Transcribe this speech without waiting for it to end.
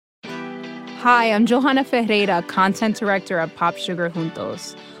Hi, I'm Johanna Ferreira, content director at Pop Sugar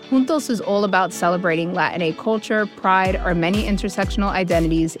Juntos. Juntos is all about celebrating Latinx culture, pride, our many intersectional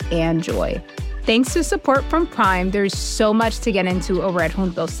identities, and joy. Thanks to support from Prime, there's so much to get into over at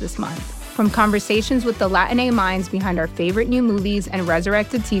Juntos this month. From conversations with the Latinx minds behind our favorite new movies and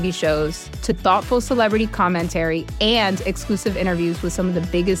resurrected TV shows, to thoughtful celebrity commentary and exclusive interviews with some of the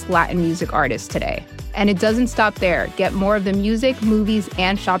biggest Latin music artists today. And it doesn't stop there. Get more of the music, movies,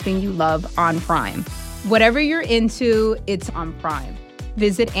 and shopping you love on Prime. Whatever you're into, it's on Prime.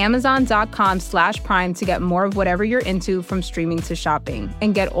 Visit Amazon.com/Prime to get more of whatever you're into, from streaming to shopping.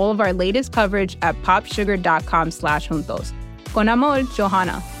 And get all of our latest coverage at popsugar.com/juntos. Con amor,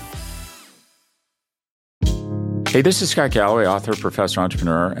 Johanna. Hey, this is Scott Galloway, author, professor,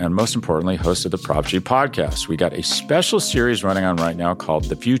 entrepreneur, and most importantly, host of the Prop G podcast. We got a special series running on right now called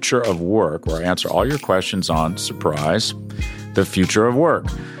The Future of Work, where I answer all your questions on, surprise, the future of work.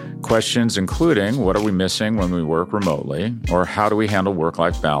 Questions including, what are we missing when we work remotely? Or how do we handle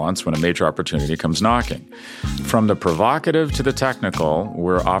work-life balance when a major opportunity comes knocking? From the provocative to the technical,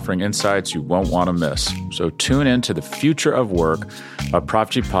 we're offering insights you won't want to miss. So tune in to The Future of Work, a Prop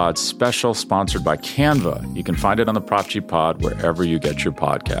G Pod special sponsored by Canva. You can find it on the Prop G Pod wherever you get your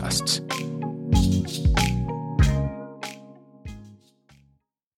podcasts.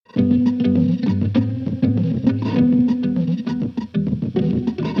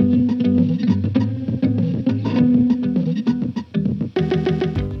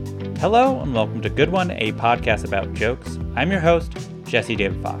 Hello and welcome to Good One, a podcast about jokes. I'm your host, Jesse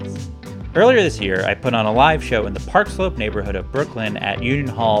David Fox. Earlier this year, I put on a live show in the Park Slope neighborhood of Brooklyn at Union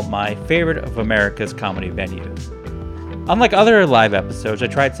Hall, my favorite of America's comedy venues. Unlike other live episodes, I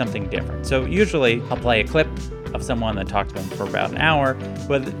tried something different. So usually I'll play a clip of someone and talk to them for about an hour,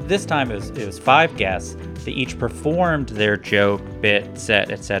 but this time it was 5 guests. They each performed their joke, bit,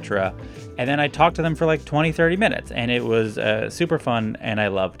 set, etc., and then I talked to them for like 20, 30 minutes, and it was super fun, and I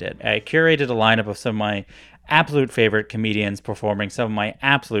loved it. I curated a lineup of some of my absolute favorite comedians performing some of my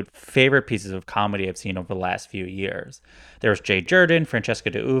absolute favorite pieces of comedy I've seen over the last few years. There was Jurden,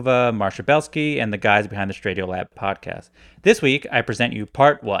 Francesca DeUva, Marsha Belsky, and the guys behind the Stradio Lab podcast. This week, I present you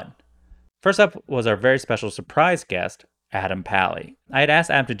part 1. First up was our very special surprise guest, Adam Pally. I had asked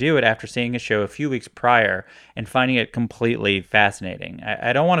Adam to do it after seeing his show a few weeks prior and finding it completely fascinating.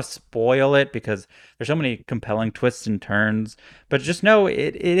 I don't want to spoil it because there's so many compelling twists and turns, but just know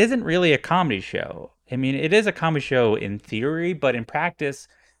it isn't really a comedy show. I mean, it is a comedy show in theory, but in practice,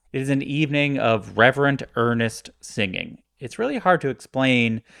 it is an evening of reverent, earnest singing. It's really hard to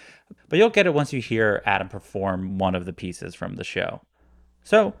explain, but you'll get it once you hear Adam perform one of the pieces from the show.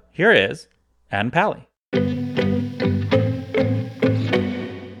 So here is Adam Pally.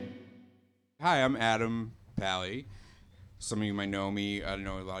 Hi, I'm Adam Pally. Some of you might know me. I don't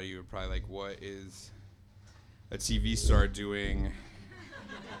know, a lot of you are probably like, what is a TV star doing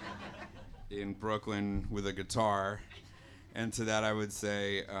in Brooklyn with a guitar? And to that I would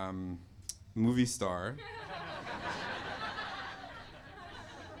say, movie star.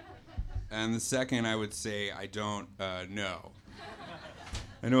 And the second I would say, I don't know.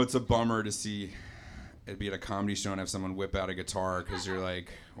 I know it's a bummer to see it be at a comedy show and have someone whip out a guitar because you're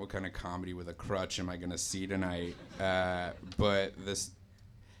like, what kind of comedy with a crutch am I going to see tonight? But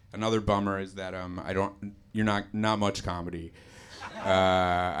another bummer is that you're not much comedy.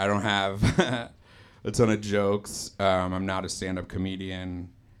 I don't have a ton of jokes. I'm not a stand-up comedian.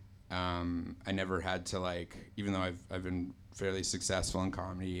 I never had to even though I've been fairly successful in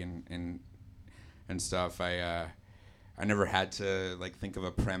comedy and stuff, I never had to think of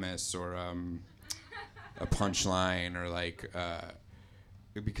a premise or a punchline or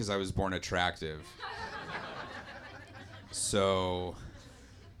because I was born attractive. So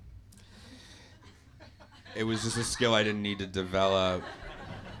it was just a skill I didn't need to develop.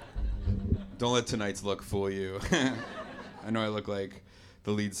 Don't let tonight's look fool you. I know I look like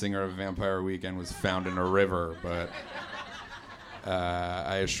the lead singer of Vampire Weekend was found in a river, but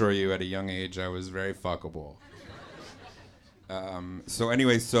I assure you at a young age I was very fuckable. So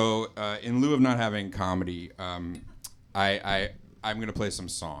in lieu of not having comedy, I'm gonna play some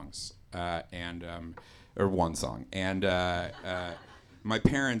songs, or one song. And my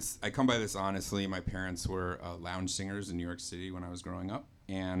parents, I come by this honestly, my parents were lounge singers in New York City when I was growing up.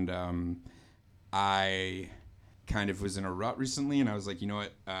 And I kind of was in a rut recently, and I was like, you know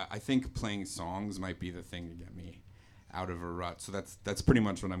what, I think playing songs might be the thing to get me out of a rut. So that's pretty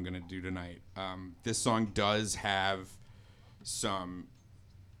much what I'm gonna do tonight. This song does have some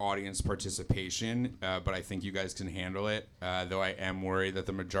audience participation, but I think you guys can handle it, though I am worried that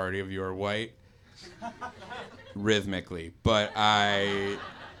the majority of you are white, rhythmically. But I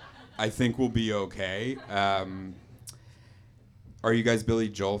I think we'll be okay. Are you guys Billy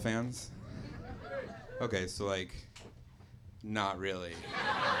Joel fans? Okay, so like, not really.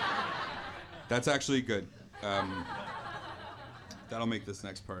 That's actually good. That'll make this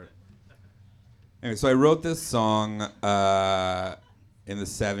next part. Anyway, so I wrote this song in the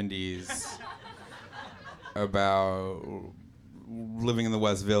 70s about living in the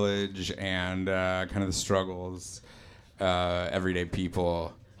West Village and kind of the struggles, everyday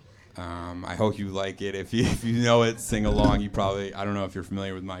people. I hope you like it. If you know it, sing along. You probably, I don't know if you're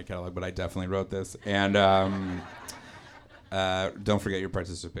familiar with my catalog, but I definitely wrote this. And don't forget your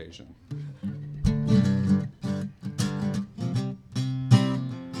participation.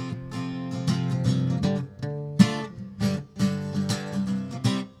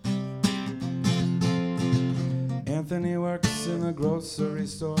 Anthony works in the grocery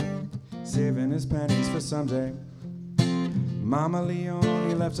store, saving his pennies for someday. Mama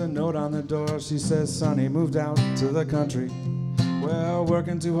Leone left a note on the door. She says, Sonny moved out to the country. Well,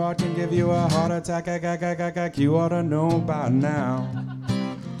 working too hard can give you a heart attack. You ought to know by now.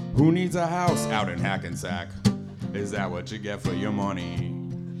 Who needs a house out in Hackensack? Is that what you get for your money?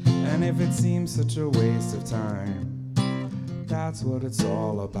 And if it seems such a waste of time, that's what it's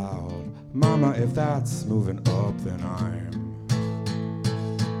all about. Mama, if that's moving up, then I'm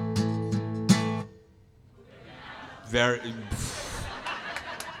very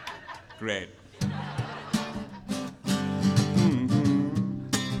great.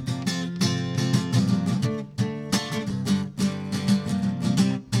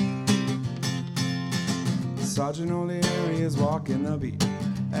 Sergeant O'Leary is walking the beat.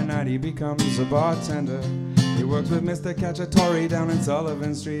 At night he becomes a bartender. He works with Mr. Cacciatore down in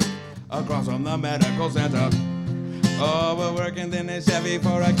Sullivan Street, across from the medical center. Oh, we're working in a Chevy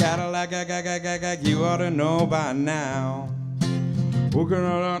for a Cadillac. You ought to know by now. Hooking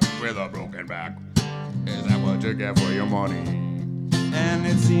around with a broken back. Is that what you get for your money? And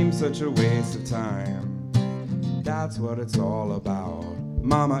it seems such a waste of time. That's what it's all about.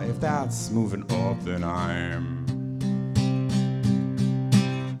 Mama, if that's moving up, then I'm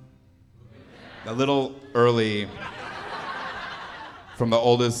a little early. From the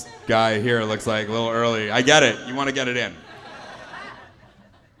oldest guy here, looks like a little early. I get it. You want to get it in.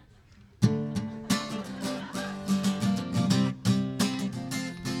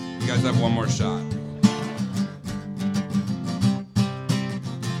 You guys have one more shot.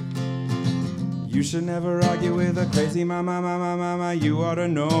 You should never argue with a crazy mama. You ought to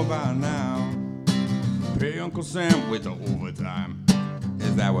know by now. Pay Uncle Sam with the overtime.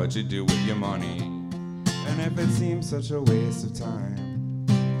 Is that what you do with your money? And if it seems such a waste of time,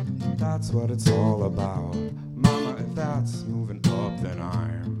 that's what it's all about. Mama, if that's moving up, then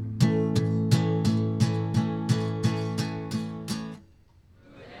I'm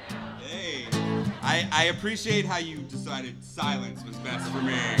Hey, I appreciate how you decided silence was best for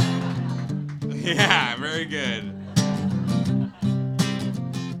me. Yeah, very good. We're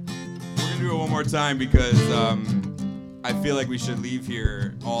gonna do it one more time because I feel like we should leave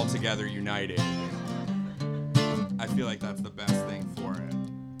here all together united. I feel like that's the best thing for it.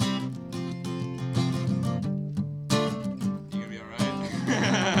 You gonna be alright?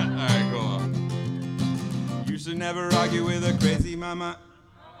 Alright, cool. You should never argue with a crazy mama.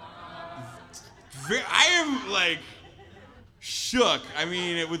 I am like shook. I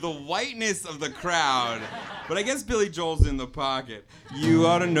mean, with the whiteness of the crowd. But I guess Billy Joel's in the pocket. You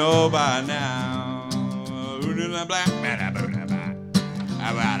ought to know by now.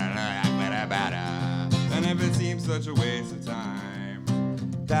 And if it seems such a waste of time,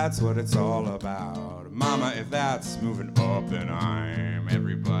 that's what it's all about. Mama, if that's moving up, then I'm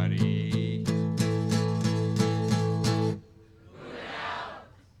everybody.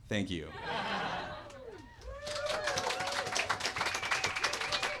 Thank you.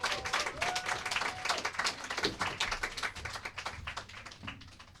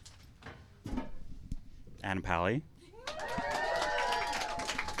 And Pally.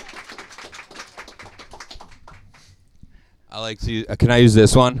 I like to. Can I use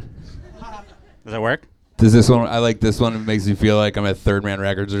this one? Does that work? Does this one? I like this one. It makes me feel like I'm at Third Man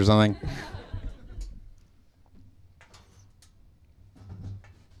Records or something.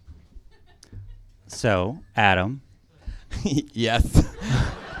 So, Adam. Yes.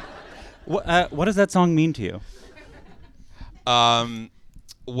 What does that song mean to you?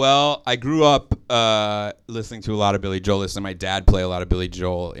 Well, I grew up listening to a lot of Billy Joel. Listening to my dad play a lot of Billy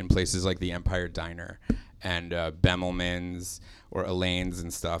Joel in places like the Empire Diner and Bemelman's or Elaine's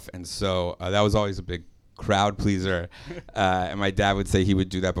and stuff. And so that was always a big crowd pleaser. And my dad would say he would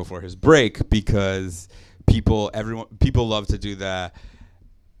do that before his break because people love to do the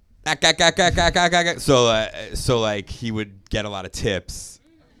So like he would get a lot of tips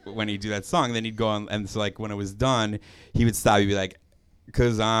when he'd do that song. And then he'd go on, and so like when it was done, he would stop. He'd be like,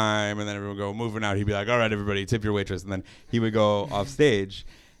 "'Cause I'm," and then everyone would go moving out. He'd be like, "All right, everybody, tip your waitress." And then he would go off stage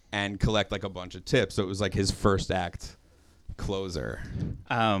and collect like a bunch of tips. So it was like his first act closer.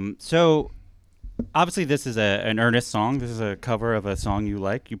 So obviously this is an earnest song. This is a cover of a song you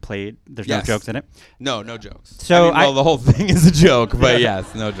like. You played. There's no jokes in it. No jokes. So the whole thing is a joke, but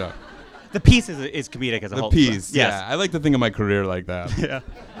yes, no joke. The piece is comedic as a whole. The piece, yes. yeah. I like to think of my career like that. Yeah.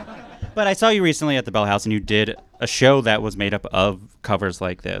 But I saw you recently at the Bell House, and you did a show that was made up of covers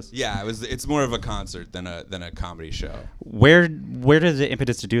like this. Yeah, it's more of a concert than a comedy show. Where did the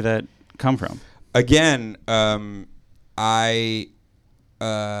impetus to do that come from? Again, I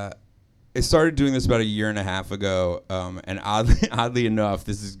started doing this about a year and a half ago, and oddly enough,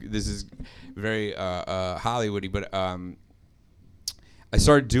 this is very Hollywoody, but I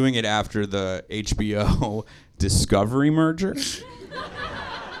started doing it after the HBO Discovery merger.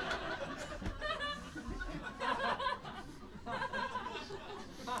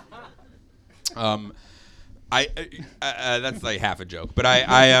 That's like half a joke, but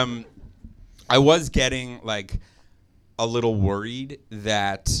I was getting like a little worried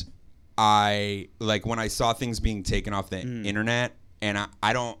that I like when I saw things being taken off the internet, and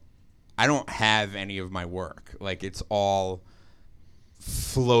I don't have any of my work. Like it's all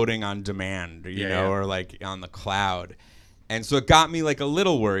floating on demand, you know, or like on the cloud. And so it got me like a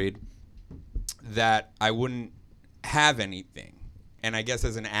little worried that I wouldn't have anything. And I guess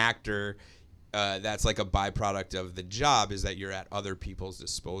as an actor, that's like a byproduct of the job, is that you're at other people's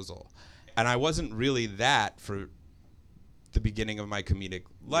disposal. And I wasn't really that for the beginning of my comedic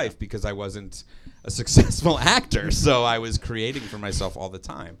life because I wasn't a successful actor. So I was creating for myself all the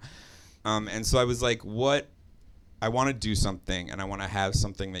time. And so I was like, I want to do something, and I want to have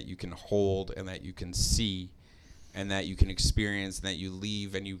something that you can hold and that you can see and that you can experience and that you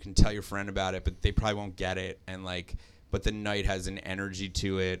leave and you can tell your friend about it, but they probably won't get it. And like, but the night has an energy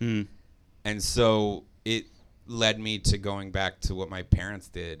to it. And so it led me to going back to what my parents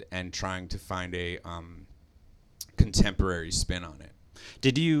did and trying to find a contemporary spin on it.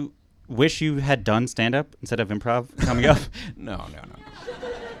 Did you wish you had done stand-up instead of improv coming up? No.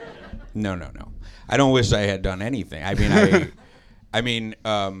 I don't wish I had done anything. I mean,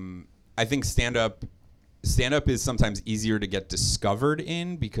 I think stand-up is sometimes easier to get discovered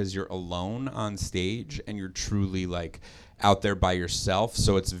in because you're alone on stage and you're truly like out there by yourself.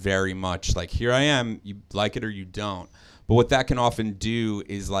 So it's very much like, here I am, you like it or you don't. But what that can often do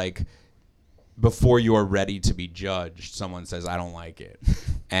is like, before you're ready to be judged, someone says, I don't like it.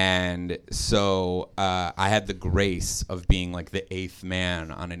 And so I had the grace of being like the 8th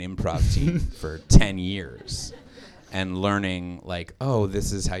man on an improv team for 10 years and learning like, oh,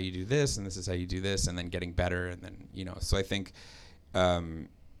 this is how you do this and this is how you do this, and then getting better. And then, you know, so I think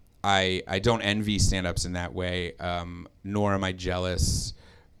I don't envy stand-ups in that way, nor am I jealous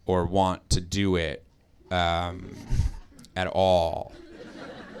or want to do it at all.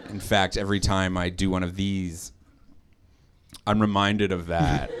 In fact, every time I do one of these, I'm reminded of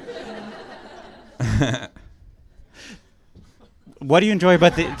that. What do you enjoy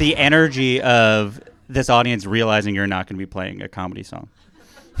about the energy of this audience realizing you're not going to be playing a comedy song?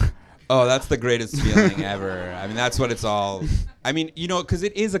 Oh, that's the greatest feeling ever. I mean, that's what it's all... I mean, you know, because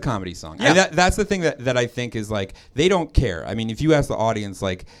it is a comedy song. Yeah. I mean, that's the thing that I think is like, they don't care. I mean, if you ask the audience,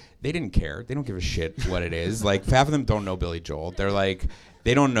 like, they didn't care. They don't give a shit what it is. Like, half of them don't know Billy Joel. They're like...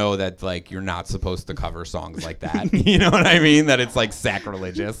 They don't know that, like, you're not supposed to cover songs like that. You know what I mean? That it's, like,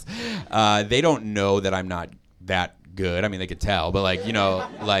 sacrilegious. They don't know that I'm not that good. I mean, they could tell. But, like, you know,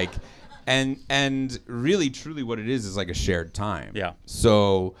 like... And really, truly what it is like a shared time. Yeah.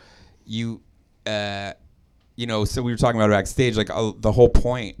 So you know, so we were talking about it backstage, like the whole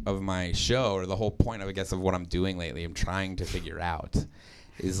point of my show, or the whole point of, I guess, of what I'm doing lately, I'm trying to figure out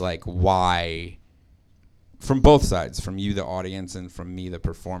is, like, why... From both sides, from you, the audience, and from me, the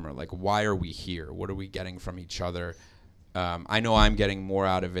performer. Like, why are we here? What are we getting from each other? I know I'm getting more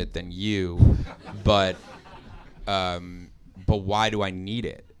out of it than you, but why do I need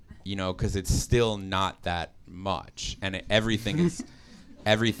it? You know, because it's still not that much, and everything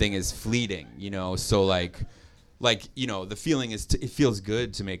is fleeting. You know, so like you know, the feeling is it feels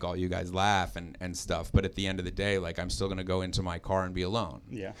good to make all you guys laugh and stuff, but at the end of the day, like, I'm still gonna go into my car and be alone.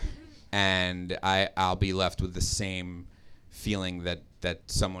 Yeah. And I'll be left with the same feeling that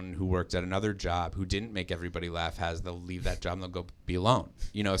someone who worked at another job who didn't make everybody laugh has. They'll leave that job and they'll go be alone.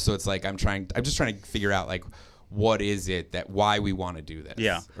 You know, so it's like I'm just trying to figure out, like, what is it that why we want to do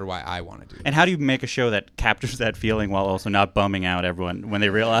this, or why I want to do this. And how do you make a show that captures that feeling while also not bumming out everyone when they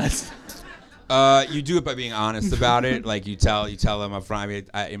realize? You do it by being honest about it. Like you tell them up front. I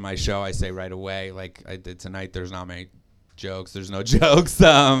mean, in my show, I say right away, like I did tonight. There's not many jokes. There's no jokes.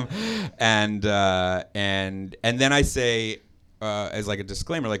 And then I say as like a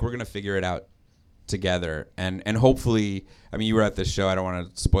disclaimer, like we're gonna figure it out together. And hopefully, I mean, you were at this show. I don't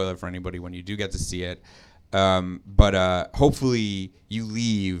want to spoil it for anybody when you do get to see it. But hopefully you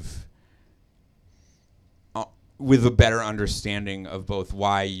leave with a better understanding of both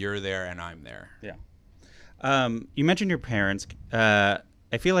why you're there and I'm there. Yeah. You mentioned your parents. I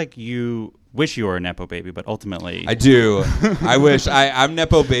feel like you wish you were a Nepo baby, but ultimately... I do. I wish. I'm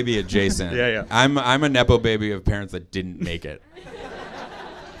Nepo baby adjacent. Yeah. I'm a Nepo baby of parents that didn't make it.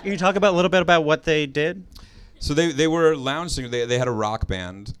 Can you talk a little bit about what they did? So they were lounge singers. They had a rock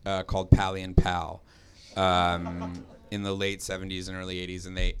band called Pally and Pal in the late 70s and early 80s,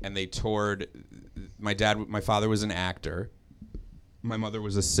 and they toured. My father was an actor. My mother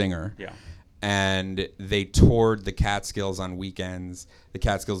was a singer. Yeah. And they toured the Catskills on weekends. The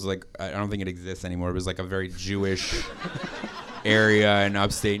Catskills, like, I don't think it exists anymore. It was like a very Jewish area in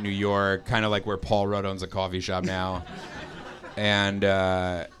upstate New York, kind of like where Paul Rudd owns a coffee shop now. And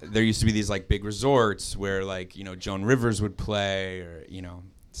there used to be these like big resorts where like, you know, Joan Rivers would play, or, you know,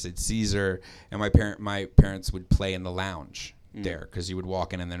 Sid Caesar, and my parents would play in the lounge there, because you would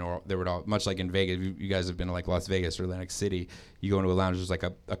walk in and then there would all, much like in Vegas, you guys have been to like Las Vegas or Atlantic City, you go into a lounge, there's like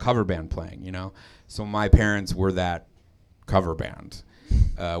a cover band playing, you know. So my parents were that cover band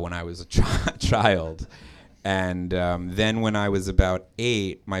when I was a child, and then when I was about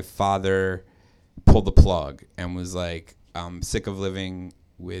 8, my father pulled the plug and was like, I'm sick of living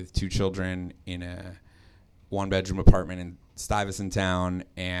with 2 children in a 1-bedroom apartment in Stuyvesant Town,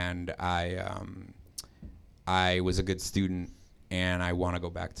 and I was a good student, and I want to go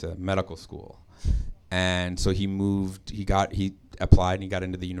back to medical school. And so he applied and he got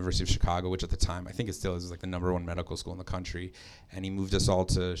into the University of Chicago, which at the time, I think it still is like the #1 medical school in the country. And he moved us all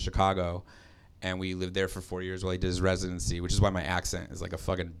to Chicago, and we lived there for 4 years while he did his residency, which is why my accent is like a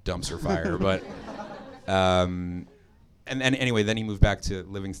fucking dumpster fire. But, and anyway, then he moved back to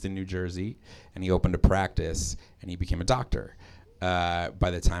Livingston, New Jersey, and he opened a practice, and he became a doctor by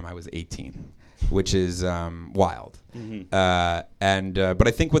the time I was 18. Which is wild. Mm-hmm. But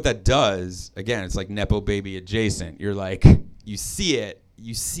I think what that does, again, it's like Nepo baby adjacent. You're like, you see,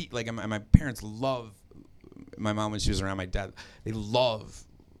 like my parents love, my mom when she was around, my dad, they love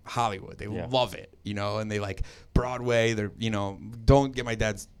Hollywood. They love it, you know, and they like Broadway. They're, you know, don't get my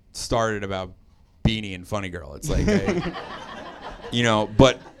dad started about Beanie and Funny Girl. It's like, you know,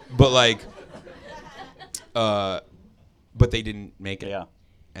 but they didn't make it. Yeah.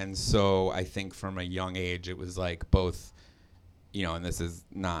 And so I think from a young age, it was like both, you know, and this is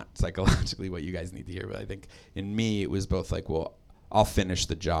not psychologically what you guys need to hear, but I think in me, it was both like, well, I'll finish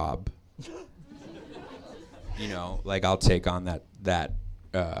the job. You know, like I'll take on that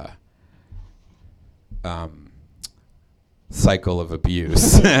cycle of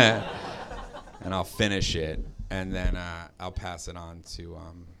abuse and I'll finish it. And then I'll pass it on to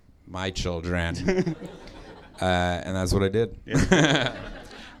my children. And that's what I did. Yeah.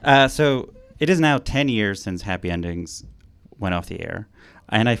 So it is now 10 years since Happy Endings went off the air.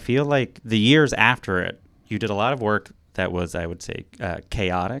 And I feel like the years after it, you did a lot of work that was, I would say,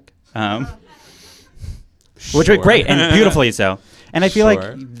 chaotic, which was great and beautifully so. And I feel like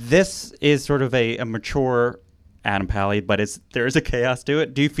this is sort of a mature Adam Pally, but there is a chaos to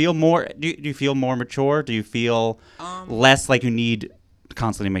it. Do you feel more? Do you feel more mature? Do you feel less like you need to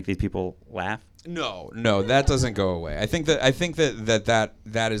constantly make these people laugh? No, that doesn't go away. I think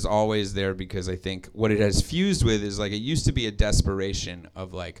that is always there, because I think what it has fused with is like it used to be a desperation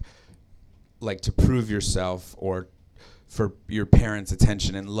of like to prove yourself, or for your parents'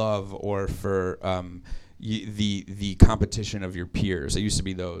 attention and love, or for the competition of your peers. It used to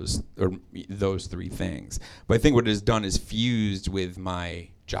be those 3 things. But I think what it has done is fused with my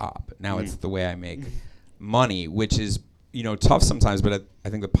job. Now it's the way I make money, which is, you know, tough sometimes, but I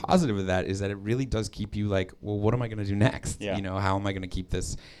think the positive of that is that it really does keep you like, well, what am I going to do next? Yeah. You know, how am I going to keep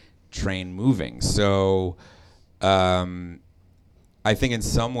this train moving? So I think in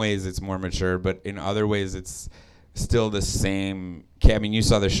some ways it's more mature, but in other ways it's still the same. I mean, you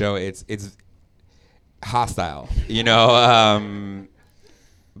saw the show. It's hostile, you know,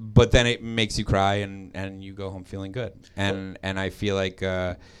 but then it makes you cry and you go home feeling good. And I feel like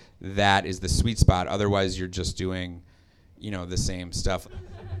that is the sweet spot. Otherwise, you're just doing, you know, the same stuff.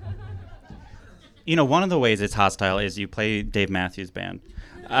 You know, one of the ways it's hostile is you play Dave Matthews Band.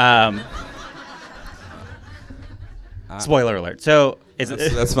 Spoiler alert. So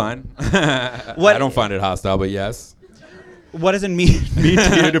that's fine. What- I don't find it hostile, but yes. what does it mean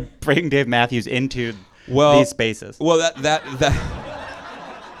to you to bring Dave Matthews into these spaces? Well, that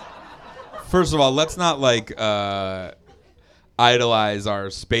first of all, let's not like idolize our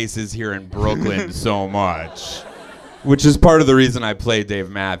spaces here in Brooklyn so much, which is part of the reason I play Dave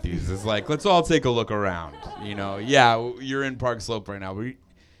Matthews. Is like, let's all take a look around. You know, yeah, you're in Park Slope right now, but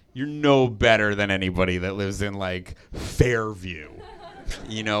you're no better than anybody that lives in like Fairview.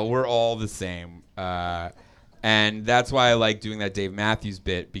 You know, we're all the same, and that's why I like doing that Dave Matthews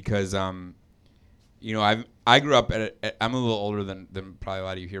bit because you know, I grew up I'm a little older than probably a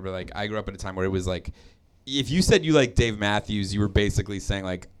lot of you here, but like I grew up at a time where it was like, if you said you like Dave Matthews, you were basically saying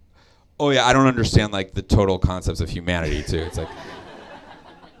like, oh yeah, I don't understand like the total concepts of humanity too. It's like,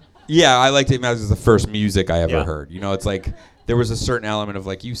 yeah, I like Dave Matthews as the first music I ever heard. You know, it's like there was a certain element of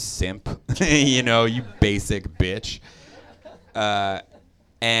like, you simp, you know, you basic bitch,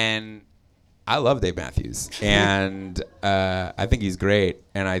 and I love Dave Matthews, and I think he's great,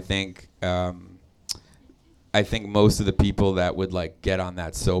 and I think most of the people that would like get on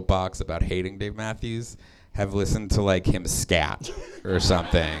that soapbox about hating Dave Matthews have listened to like him scat or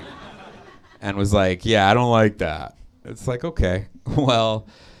something and was like, yeah, I don't like that. It's like, okay, well,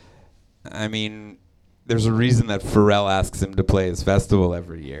 I mean, there's a reason that Pharrell asks him to play his festival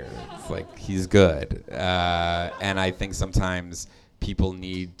every year. It's like, he's good. And I think sometimes people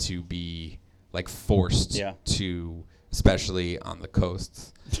need to be like forced to, especially on the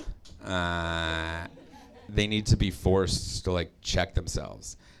coasts, they need to be forced to like check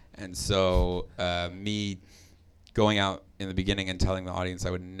themselves. And so me going out in the beginning and telling the audience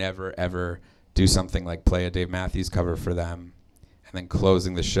I would never, ever do something like play a Dave Matthews cover for them, and then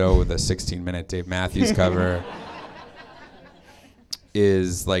closing the show with a 16-minute Dave Matthews cover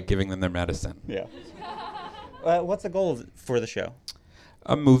is like giving them their medicine. Yeah. What's the goal for the show?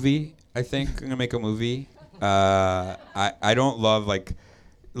 A movie, I think. I'm going to make a movie. I don't love like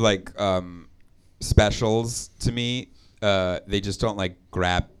specials to me. They just don't like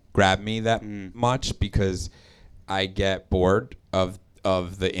grab me that much because I get bored of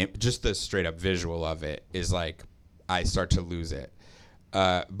just the straight up visual of it is like I start to lose it.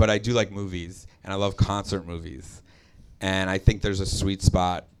 But I do like movies, and I love concert movies, and I think there's a sweet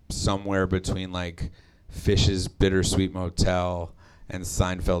spot somewhere between like Fish's Bittersweet Motel and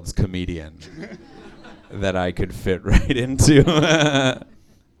Seinfeld's Comedian that I could fit right into. There's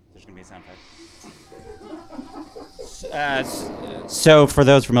gonna be a sound effect. So for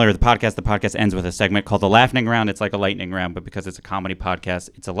those familiar with the podcast ends with a segment called the Laughing Round. It's like a lightning round, but because it's a comedy podcast,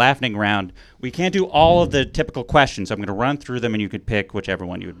 it's a laughing round. We can't do all of the typical questions, so I'm going to run through them, and you could pick whichever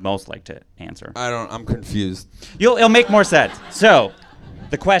one you would most like to answer. I'm confused. It'll make more sense. So,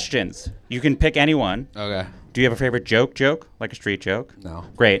 the questions. You can pick any one. Okay. Do you have a favorite joke, like a street joke? No.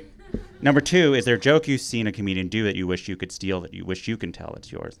 Great. Number 2, is there a joke you've seen a comedian do that you wish you could steal, that you wish you can tell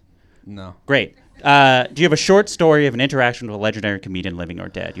it's yours? No. Great. Do you have a short story of an interaction with a legendary comedian, living or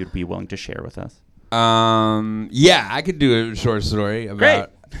dead, you'd be willing to share with us? Yeah, I could do a short story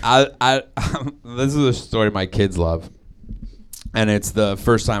about. Great. This is a story my kids love, and it's the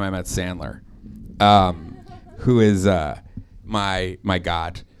first time I met Sandler, who is my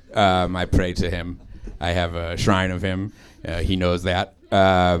god. I pray to him. I have a shrine of him. He knows that,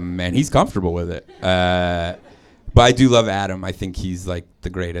 and he's comfortable with it. But I do love Adam. I think he's like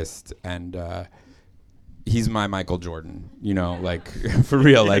the greatest, and he's my Michael Jordan. You know, like for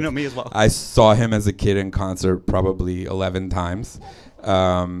real. Like, you know me as well. I saw him as a kid in concert probably 11 times,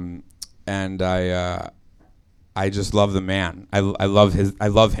 and I just love the man. I love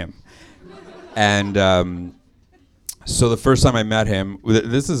him, and so the first time I met him,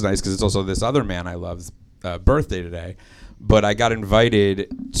 this is nice because it's also this other man I love's birthday today. But I got invited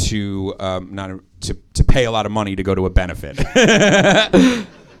to to pay a lot of money to go to a benefit,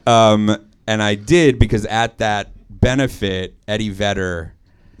 and I did because at that benefit, Eddie Vedder,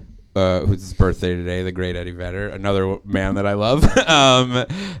 who's his birthday today, the great Eddie Vedder, another man that I love.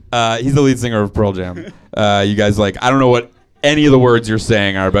 He's the lead singer of Pearl Jam. You guys I don't know what any of the words you're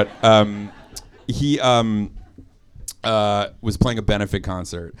saying are, but he was playing a benefit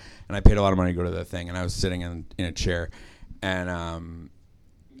concert, and I paid a lot of money to go to the thing, and I was sitting in a chair. And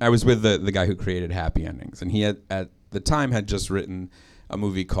I was with the guy who created Happy Endings, and he had at the time had just written a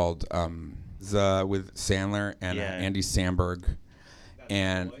movie called with Sandler and Andy Samberg,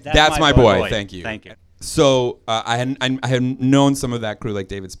 and that's my boy. Thank you. Thank you. So I had known some of that crew, like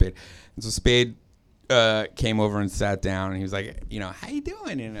David Spade, and so Spade came over and sat down, and he was like, how you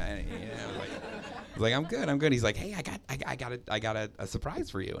doing? And I was like, was like, I'm good. He's like, hey, I got a surprise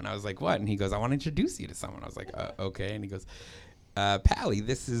for you. And I was like, what? And he goes, I want to introduce you to someone. I was like, okay. And he goes, Pally,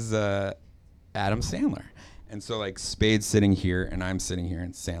 this is Adam Sandler. And so like Spade's sitting here and I'm sitting here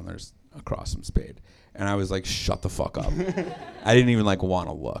and Sandler's across from Spade. And I was like, shut the fuck up. I didn't even like want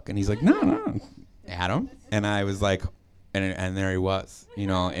to look. And he's like, no, Adam. And I was like, and there he was, you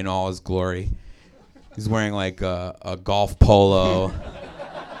know, in all his glory. He's wearing like a golf polo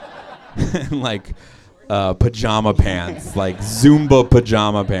and like pajama pants, like Zumba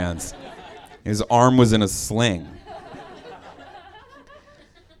pajama pants. His arm was in a sling.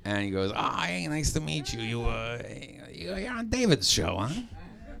 And he goes, oh, hey, nice to meet you. You're on David's show, huh?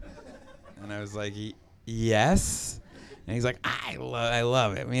 And I was like, yes. And he's like, I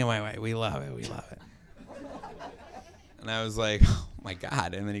love it. Me and my wife, we love it. And I was like, oh my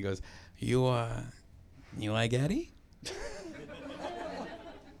God. And then he goes, you like Eddie?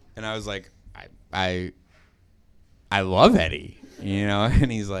 And I was like, I love Eddie, you know?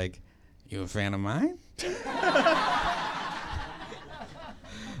 And he's like, you a fan of mine?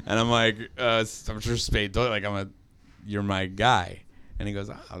 And I'm like, I'm sure Spade told you, like, you're my guy. And he goes,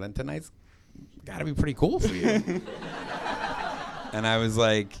 oh, then tonight's gotta be pretty cool for you. And I was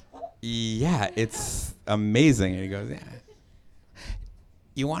like, yeah, it's amazing. And he goes, yeah.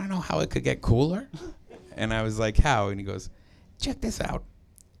 You want to know how it could get cooler? And I was like, how? And he goes, check this out.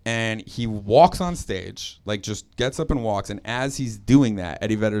 And he walks on stage, like just gets up and walks. And as he's doing that,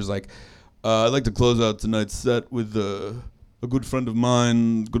 Eddie Vedder's like, I'd like to close out tonight's set with a good friend of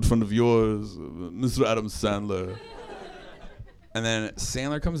mine, good friend of yours, Mr. Adam Sandler. And then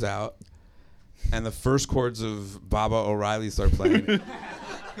Sandler comes out, and the first chords of Baba O'Reilly start playing.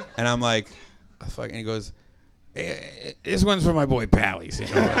 And I'm like, oh, fuck. And he goes, this one's for my boy Pally.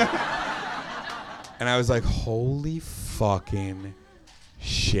 You know? And I was like, holy fucking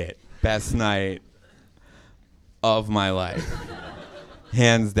shit. Best night of my life.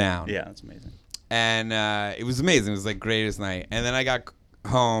 Hands down. Yeah, that's amazing. And it was amazing. It was like greatest night. And then I got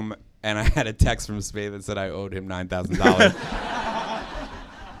home and I had a text from Spade that said I owed him $9,000.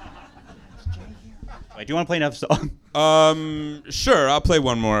 Wait, do you want to play another song? Sure. I'll play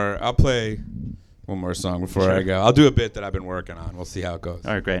one more song before I go. I'll do a bit that I've been working on. We'll see how it goes.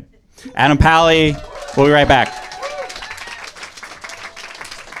 All right, great. Adam Pally, we'll be right back.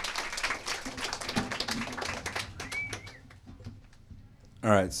 All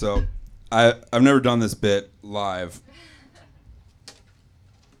right, so I've never done this bit live,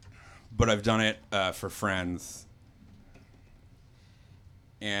 but I've done it for friends.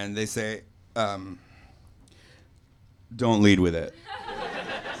 And they say, don't lead with it.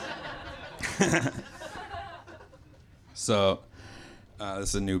 So this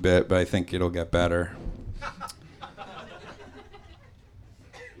is a new bit, but I think it'll get better.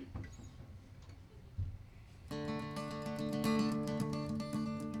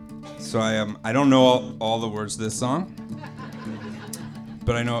 So I don't know all the words to this song,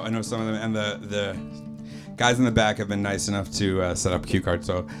 but I know some of them, and the guys in the back have been nice enough to set up cue cards,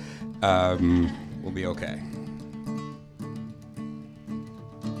 so we'll be okay.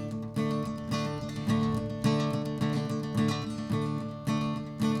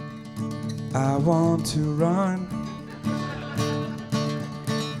 I want to run,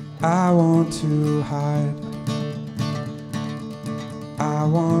 I want to hide, I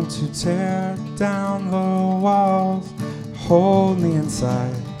want to tear down the walls, hold me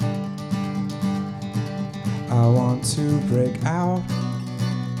inside. I want to break out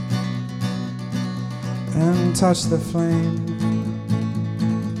and touch the flame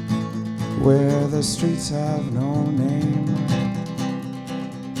where the streets have no name.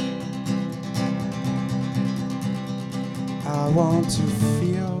 I want to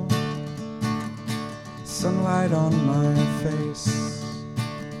feel sunlight on my face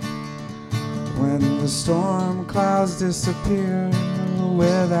when the storm clouds disappear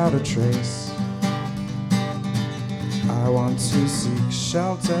without a trace. I want to seek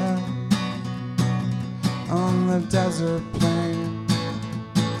shelter on the desert plain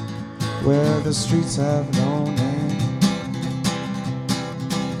where the streets have no name.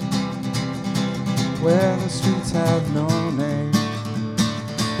 Where the streets have no name.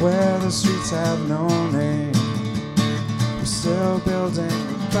 Where the streets have no name. We're still building,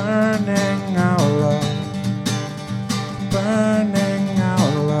 burning our love, burning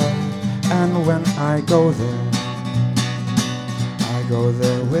our love. And when I go there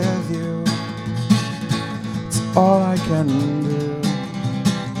with you. It's all I can do.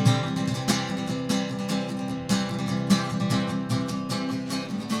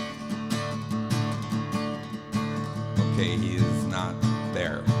 Okay, he is not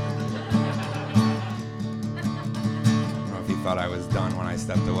there. thought I was done when I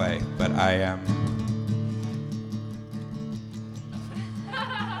stepped away, but I am.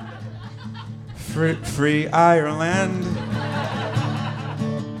 Free Ireland.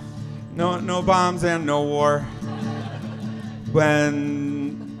 No bombs and no war.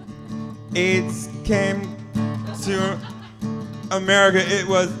 When AIDS came to America, it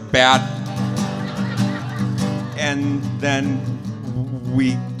was bad. And then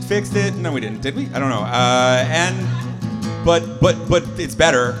we fixed it. No, we didn't. Did we? I don't know. But it's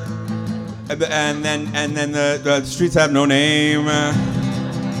better. And then the streets have no name.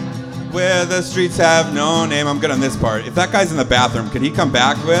 Where the streets have no name. I'm good on this part. If that guy's in the bathroom, can he come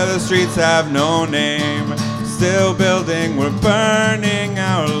back? Where the streets have no name. Still building, we're burning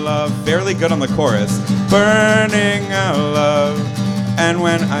our love. Fairly good on the chorus. Burning our love. And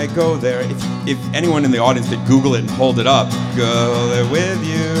when I go there, if anyone in the audience could Google it and hold it up, go there with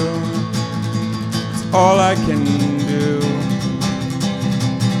you. It's all I can do.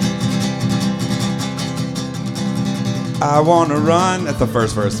 I wanna run. That's the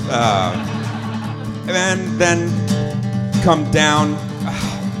first verse. And then come down.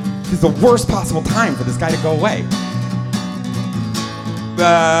 This is the worst possible time for this guy to go away.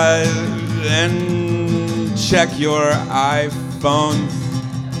 And check your iPhones.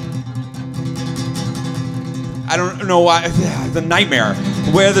 I don't know why. It's a nightmare.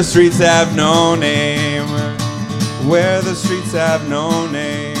 Where the streets have no name. Where the streets have no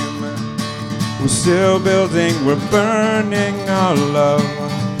name. We're still building, we're burning our love.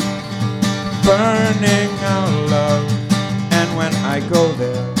 Burning our love. And when I go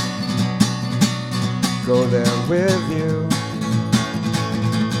there with you.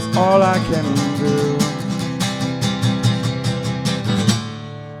 It's all I can do.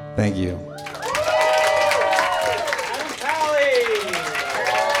 Thank you.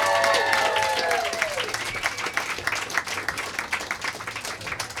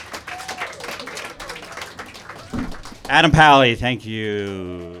 Adam Pally, thank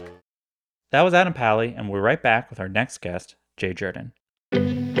you. That was Adam Pally, and we're right back with our next guest, Jay Jurden.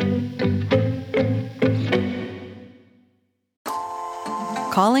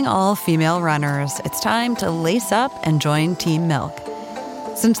 Calling all female runners, it's time to lace up and join Team Milk.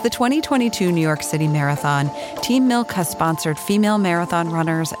 Since the 2022 New York City Marathon, Team Milk has sponsored female marathon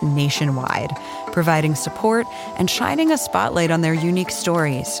runners nationwide, providing support and shining a spotlight on their unique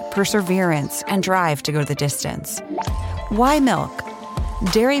stories, perseverance, and drive to go the distance. Why milk?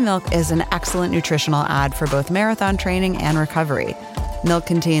 Dairy milk is an excellent nutritional add for both marathon training and recovery. Milk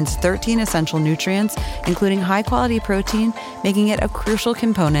contains 13 essential nutrients, including high-quality protein, making it a crucial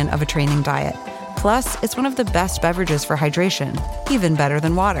component of a training diet. Plus, it's one of the best beverages for hydration, even better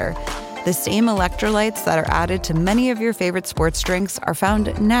than water. The same electrolytes that are added to many of your favorite sports drinks are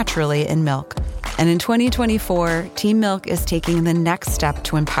found naturally in milk. And in 2024, Team Milk is taking the next step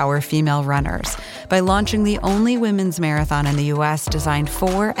to empower female runners by launching the only women's marathon in the U.S. designed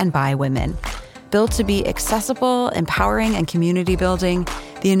for and by women. Built to be accessible, empowering, and community building,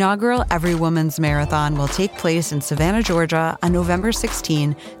 the inaugural Every Woman's Marathon will take place in Savannah, Georgia on November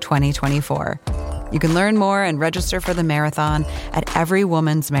 16, 2024. You can learn more and register for the marathon at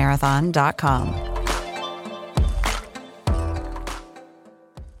everywomansmarathon.com.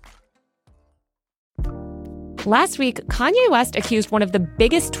 Last week, Kanye West accused one of the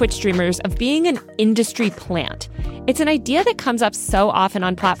biggest Twitch streamers of being an industry plant. It's an idea that comes up so often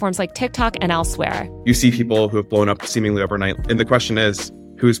on platforms like TikTok and elsewhere. You see people who have blown up seemingly overnight, and the question is,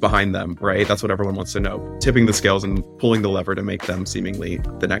 who's behind them, right? That's what everyone wants to know. Tipping the scales and pulling the lever to make them seemingly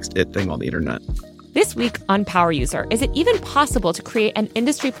the next it thing on the internet. This week on Power User, is it even possible to create an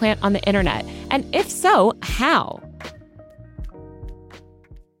industry plant on the internet? And if so, how?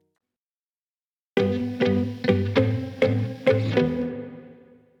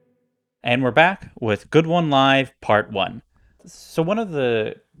 And we're back with Good One Live Part 1. So one of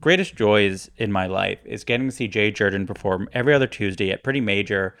the greatest joys in my life is getting to see Jay Jurden perform every other Tuesday at Pretty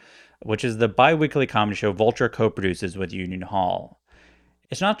Major, which is the bi-weekly comedy show Vulture co-produces with Union Hall.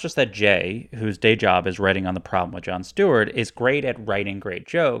 It's not just that Jay, whose day job is writing on The Problem with Jon Stewart, is great at writing great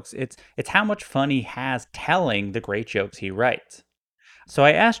jokes. It's how much fun he has telling the great jokes he writes. So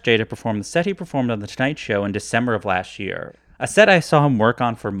I asked Jay to perform the set he performed on The Tonight Show in December of last year. A set I saw him work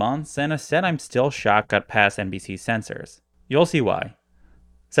on for months, and a set I'm still shocked got past NBC censors. You'll see why.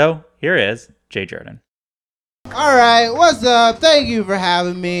 So, here is Jay Jurden. All right, what's up? Thank you for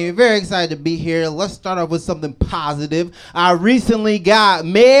having me. Very excited to be here. Let's start off with something positive. I recently got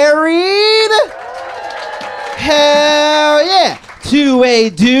married. Hell yeah. To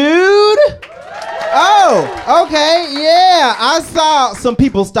a dude. Oh, okay, yeah. I saw some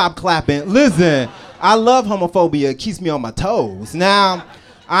people stop clapping. Listen. I love homophobia. It keeps me on my toes. Now,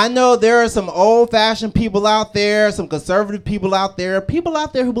 I know there are some old-fashioned people out there, some conservative people out there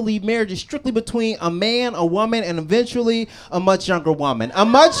who believe marriage is strictly between a man, a woman, and eventually a much younger woman. A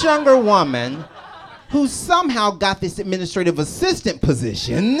much younger woman who somehow got this administrative assistant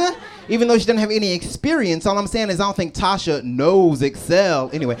position, even though she doesn't have any experience. All I'm saying is I don't think Tasha knows Excel.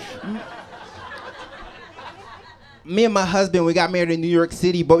 Anyway. Me and my husband, we got married in New York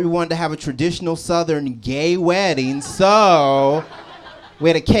City, but we wanted to have a traditional Southern gay wedding, so we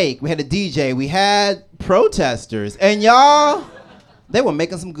had a cake, we had a DJ, we had protesters, and y'all, they were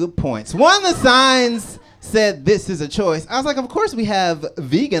making some good points. One of the signs said, "This is a choice." I was like, of course we have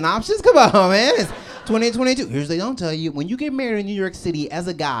vegan options. Come on, man. It's 2022. Here's what they don't tell you. When you get married in New York City as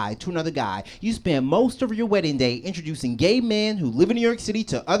a guy to another guy, you spend most of your wedding day introducing gay men who live in New York City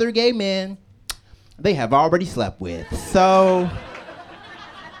to other gay men they have already slept with. So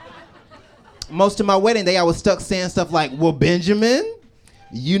most of my wedding day, I was stuck saying stuff like, well, Benjamin,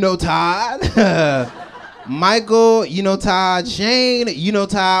 you know Todd. Michael, you know Todd. Shane, you know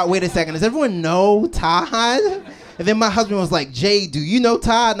Todd. Wait a second, does everyone know Todd? And then my husband was like, Jay, do you know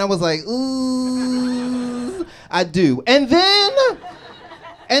Todd? And I was like, ooh, I do. And then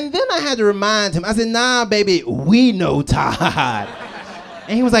I had to remind him. I said, nah, baby, we know Todd.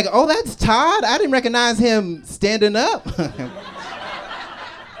 And he was like, oh, that's Todd? I didn't recognize him standing up.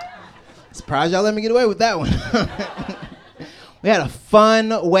 Surprised y'all let me get away with that one. We had a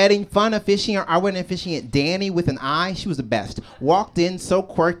fun wedding, fun officiant. Our wedding officiant, Danny with an I, she was the best. Walked in so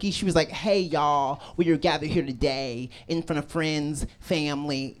quirky. She was like, hey, y'all, we are gathered here today in front of friends,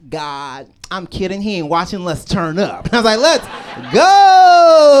 family, God. I'm kidding, he ain't watching, let's turn up. And I was like, let's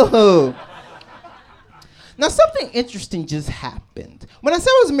go. Now, something interesting just happened. When I said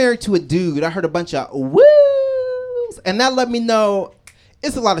I was married to a dude, I heard a bunch of woos, and that let me know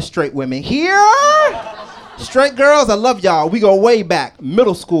it's a lot of straight women here. Straight girls, I love y'all. We go way back,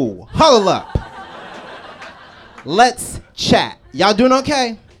 middle school. Huddle up. Let's chat. Y'all doing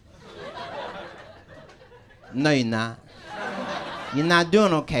okay? No, you're not. You're not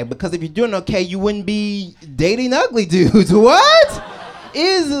doing okay, because if you're doing okay, you wouldn't be dating ugly dudes. What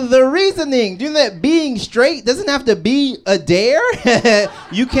is the reasoning? Do you know that being straight doesn't have to be a dare?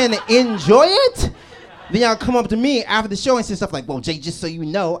 You can enjoy it. Then y'all come up to me after the show and say stuff like, well, Jay, just so you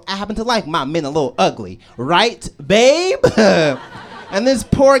know, I happen to like my men a little ugly. Right, babe? And this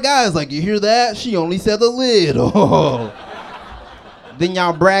poor guy is like, you hear that? She only said a little. Then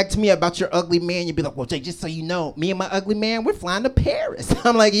y'all brag to me about your ugly man. You'd be like, well, Jay, just so you know, me and my ugly man, we're flying to Paris.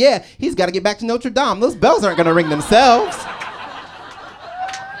 I'm like, yeah, he's got to get back to Notre Dame. Those bells aren't going to ring themselves.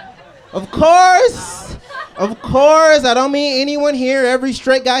 Of course, I don't mean anyone here. Every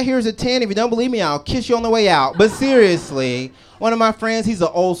straight guy here is a 10. If you don't believe me, I'll kiss you on the way out. But seriously, one of my friends, he's an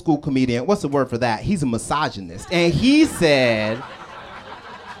old school comedian. What's the word for that? He's a misogynist. And he said,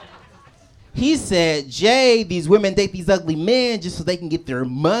 Jay, these women date these ugly men just so they can get their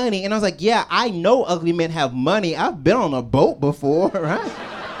money. And I was like, yeah, I know ugly men have money. I've been on a boat before, right?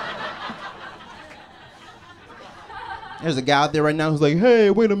 There's a guy out there right now who's like,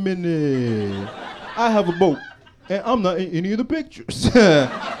 hey, wait a minute. I have a boat, and I'm not in any of the pictures.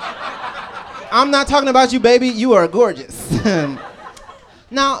 I'm not talking about you, baby. You are gorgeous.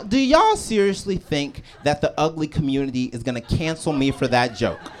 Now, do y'all seriously think that the ugly community is going to cancel me for that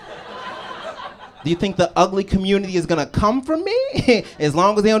joke? Do you think the ugly community is going to come for me? As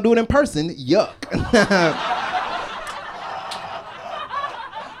long as they don't do it in person, yuck.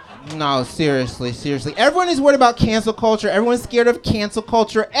 No, seriously. Everyone is worried about cancel culture. Everyone's scared of cancel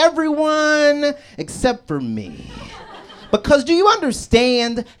culture. Everyone except for me. Because do you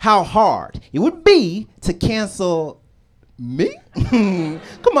understand how hard it would be to cancel me?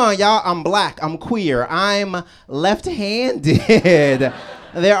 Come on, y'all. I'm black. I'm queer. I'm left-handed.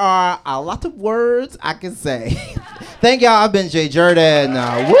 There are a lot of words I can say. Thank y'all. I've been Jay Jurden.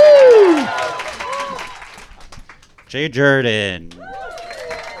 Woo! Jay Jurden.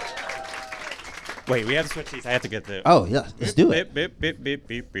 Wait, we have to switch these. I have to get the... Oh, yeah. Let's do it.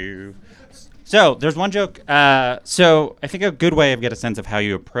 So, there's one joke. So, I think a good way of getting a sense of how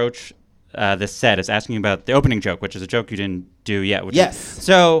you approach this set is asking about the opening joke, which is a joke you didn't do yet. Yes.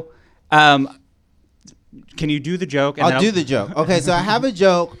 So, can you do the joke? And I'll do the joke. Okay, so I have a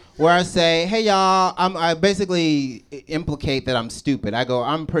joke where I say, hey, y'all, I basically implicate that I'm stupid. I go,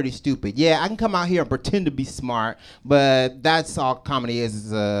 I'm pretty stupid. Yeah, I can come out here and pretend to be smart, but that's all comedy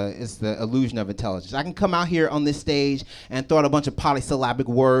is the illusion of intelligence. I can come out here on this stage and throw out a bunch of polysyllabic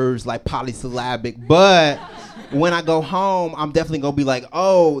words like polysyllabic, but when I go home, I'm definitely going to be like,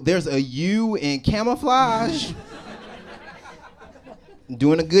 oh, there's a U in camouflage?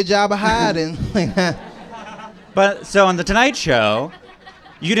 doing a good job of hiding. But so on the Tonight Show,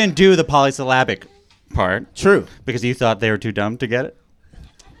 you didn't do the polysyllabic part. True. Because you thought they were too dumb to get it?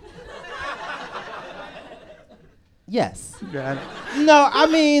 Yes. No, I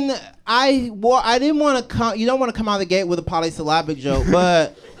mean, I didn't want to come. You don't want to come out of the gate with a polysyllabic joke,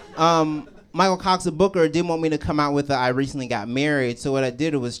 but Michael Cox, the booker, didn't want me to come out with the I recently got married. So what I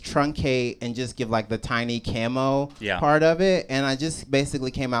did was truncate and just give like the tiny camo part of it. And I just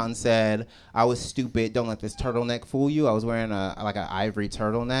basically came out and said, I was stupid. Don't let this turtleneck fool you. I was wearing an ivory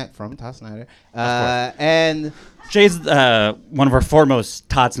turtleneck from Todd Snyder. And Jay's one of our foremost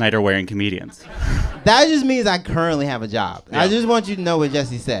Todd Snyder wearing comedians. That just means I currently have a job. Yeah. I just want you to know what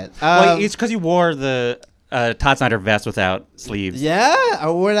Jesse said. Well, it's because you wore the Todd Snyder vest without sleeves. Yeah, I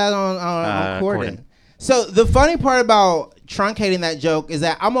wore that on Corden. So the funny part about truncating that joke is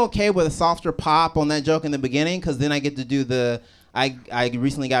that I'm okay with a softer pop on that joke in the beginning because then I get to do the I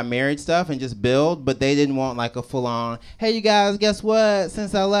recently got married stuff and just build, but they didn't want like a full on, hey you guys, guess what?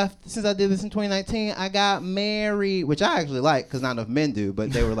 Since I did this in 2019, I got married, which I actually like because not enough men do,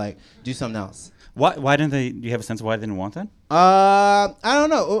 but they were like, do something else. Why didn't they? Do you have a sense of why they didn't want that? I don't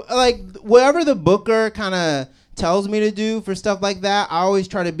know. Like whatever the booker kind of tells me to do for stuff like that, I always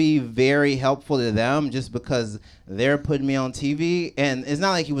try to be very helpful to them, just because they're putting me on TV, and it's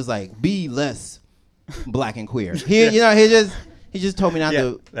not like he was like, be less black and queer. He just told me not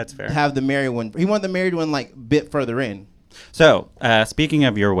to. That's fair. Have the married one. He wanted the married one like bit further in. So speaking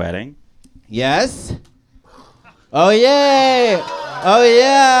of your wedding, yes. Oh yeah. Oh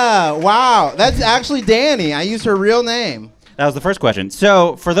yeah! Wow, that's actually Danny. I used her real name. That was the first question.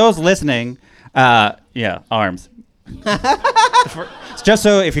 So for those listening, arms. Just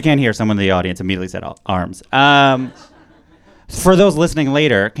so if you can't hear, someone in the audience immediately said arms. For those listening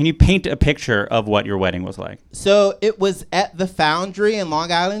later, can you paint a picture of what your wedding was like? So it was at the Foundry in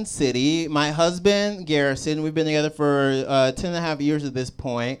Long Island City. My husband, Garrison, we've been together for 10 and a half years at this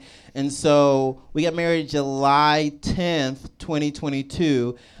point. And so we got married July 10th,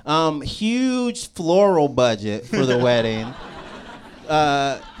 2022. Huge floral budget for the wedding.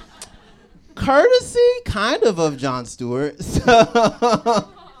 Courtesy, kind of Jon Stewart.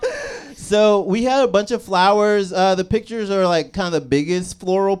 So we had a bunch of flowers. The pictures are like kind of the biggest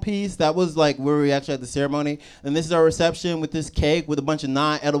floral piece. That was like where we actually had the ceremony. And this is our reception with this cake with a bunch of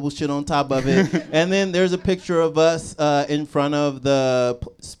non-edible shit on top of it. And then there's a picture of us in front of the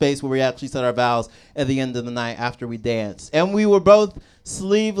space where we actually said our vows at the end of the night after we danced. And we were both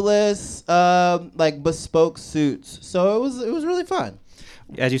sleeveless, like bespoke suits. So it was really fun.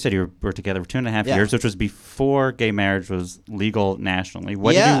 As you said, you were together for 2.5 years, which was before gay marriage was legal nationally.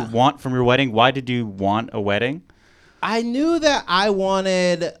 What did you want from your wedding? Why did you want a wedding? I knew that I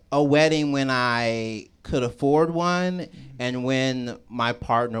wanted a wedding when I could afford one and when my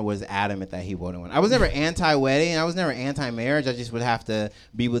partner was adamant that he wanted one. I was never anti-wedding. I was never anti-marriage. I just would have to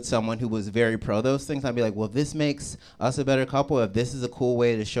be with someone who was very pro those things. I'd be like, well, if this makes us a better couple, if this is a cool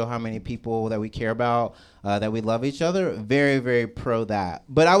way to show how many people that we care about, that we love each other, very, very pro that.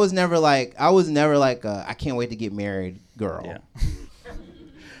 But I was never like I can't wait to get married girl. Yeah.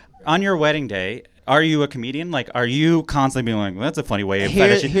 On your wedding day, are you a comedian? Like, are you constantly being like, well, that's a funny way of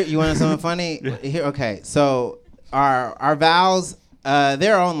fetishing? Here, you want something funny? Here, okay, so our vows,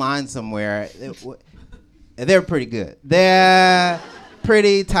 they're online somewhere. They're pretty good. They're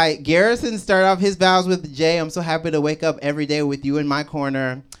pretty tight. Garrison started off his vows with Jay. I'm so happy to wake up every day with you in my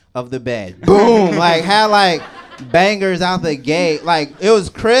corner of the bed. Boom! Like had like bangers out the gate. Like it was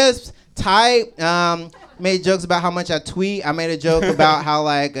crisp, tight. Made jokes about how much I tweet. I made a joke about how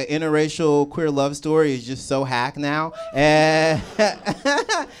like an interracial queer love story is just so hack now. And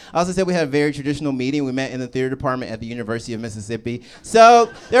I also said we had a very traditional meeting. We met in the theater department at the University of Mississippi.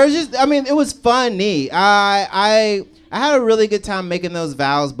 So there was just, it was fun, neat. I had a really good time making those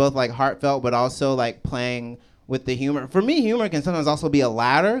vows, both like heartfelt, but also like playing with the humor. For me, humor can sometimes also be a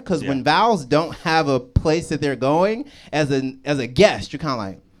ladder, because when vows don't have a place that they're going, as a guest, you're kind of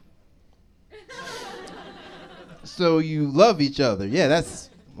like, so you love each other. Yeah, that's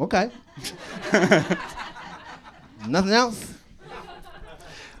okay. Nothing else?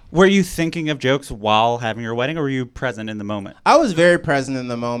 Were you thinking of jokes while having your wedding, or were you present in the moment? I was very present in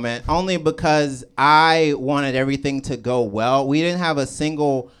the moment, only because I wanted everything to go well. We didn't have a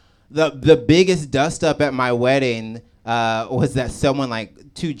single... The biggest dust up at my wedding was that someone, like,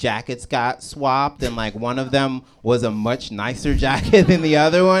 2 jackets got swapped, and like one of them was a much nicer jacket than the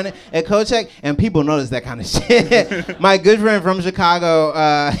other one at Kochek, and people noticed that kind of shit. My good friend from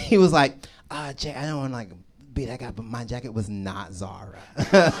Chicago, he was like, Jay, I don't want to like be that guy, but my jacket was not Zara.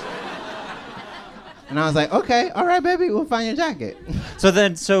 And I was like, okay, all right, baby, we'll find your jacket.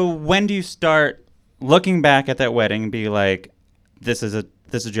 So when do you start looking back at that wedding and be like, this is a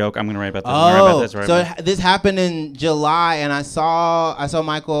joke, I'm going to write about this, I'm going to write about this. This happened in July, and I saw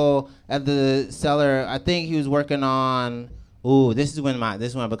Michael at the cellar. I think he was working on, this is when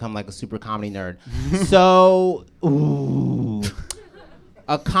I become like a super comedy nerd. So,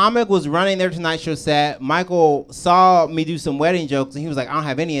 a comic was running their Tonight Show set. Michael saw me do some wedding jokes, and he was like, I don't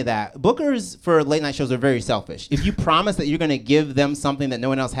have any of that. Bookers for late night shows are very selfish. If you promise that you're going to give them something that no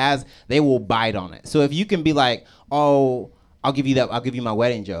one else has, they will bite on it. So if you can be like, oh, I'll give you my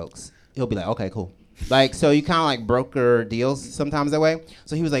wedding jokes, he'll be like, okay, cool. Like, so you kind of like broker deals sometimes that way.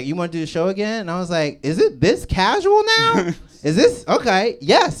 So he was like, you want to do the show again? And I was like, is it this casual now? Is this, okay,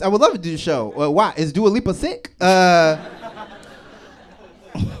 yes, I would love to do the show. Why? Is Dua Lipa sick?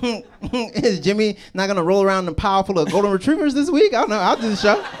 Is Jimmy not gonna roll around in a pile full of golden retrievers this week? I don't know. I'll do the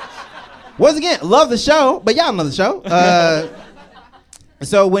show. Once again, love the show, but y'all know the show.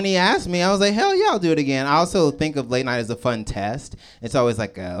 So when he asked me, I was like, hell yeah, I'll do it again. I also think of late night as a fun test. It's always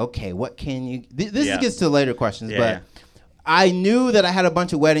like, okay, what can you... This gets to later questions, but I knew that I had a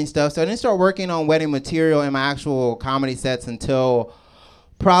bunch of wedding stuff, so I didn't start working on wedding material in my actual comedy sets until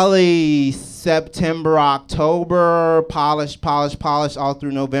probably September, October, polished all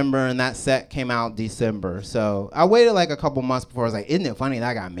through November, and that set came out December. So I waited like a couple months before I was like, isn't it funny that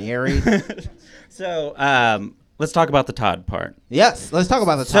I got married? So let's talk about the Todd part. Yes, let's talk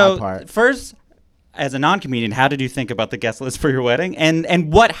about the Todd part. First, as a non-comedian, how did you think about the guest list for your wedding?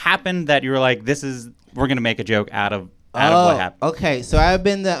 And what happened that you were like, we're going to make a joke out of what happened? Okay, so I've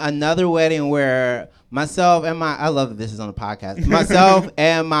been to another wedding where myself and I love that this is on the podcast. Myself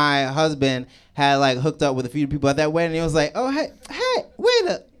and my husband had like hooked up with a few people at that wedding. And it was like, oh, hey,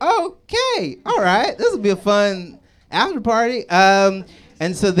 okay, all right, this will be a fun after party.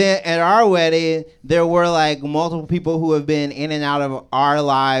 And so then at our wedding, there were like multiple people who have been in and out of our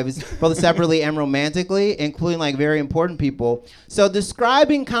lives, both separately and romantically, including like very important people. So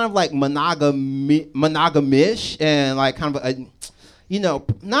describing kind of like monogamish and like kind of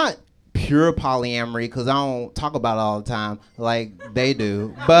not pure polyamory, because I don't talk about it all the time like they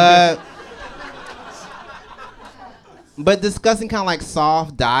do, but discussing kind of like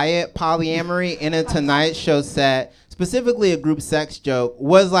soft diet polyamory in a Tonight Show set, specifically a group sex joke,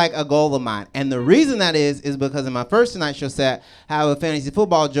 was like a goal of mine. And the reason that is because in my first Tonight Show set, I have a fantasy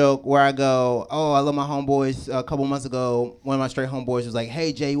football joke where I go, I love my homeboys. A couple months ago, one of my straight homeboys was like,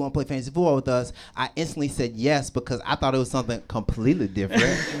 hey, Jay, you want to play fantasy football with us? I instantly said yes because I thought it was something completely different.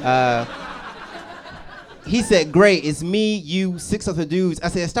 He said, great, it's me, you, 6 other dudes. I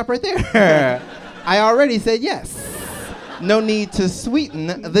said, stop right there. I already said yes. No need to sweeten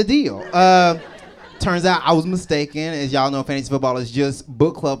the deal. Turns out I was mistaken. As y'all know, fantasy football is just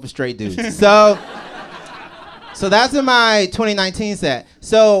book club for straight dudes. So that's in my 2019 set.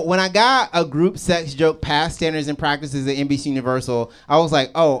 So when I got a group sex joke past standards and practices at NBC Universal, I was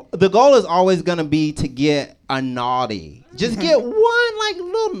like, the goal is always going to be to get a naughty. Just get one like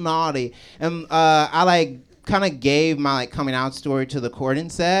little naughty. And I like kind of gave my like coming out story to the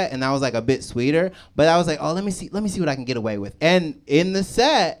Corden set, and that was like a bit sweeter. But I was like, let me see what I can get away with. And in the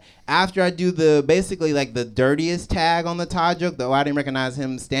set, after I do basically like the dirtiest tag on the Todd joke, though I didn't recognize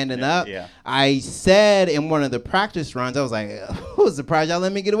him standing up, I said in one of the practice runs, I was like, I was surprised y'all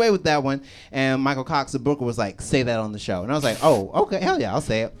let me get away with that one. And Michael Cox, the booker, was like, say that on the show. And I was like, okay, hell yeah, I'll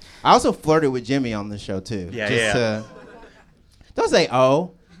say it. I also flirted with Jimmy on the show too.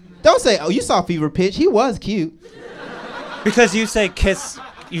 Don't say, you saw Fever Pitch. He was cute. Because you say kiss,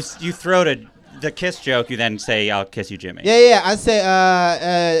 you throw the kiss joke, you then say, I'll kiss you, Jimmy. Yeah. I say,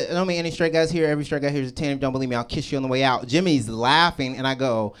 I don't mean any straight guys here. Every straight guy here is a 10. If you don't believe me, I'll kiss you on the way out. Jimmy's laughing, and I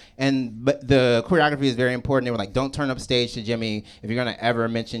go, but the choreography is very important. They were like, don't turn up stage to Jimmy. If you're going to ever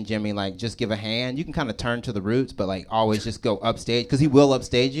mention Jimmy, like, just give a hand. You can kind of turn to the roots, but, like, always just go upstage, because he will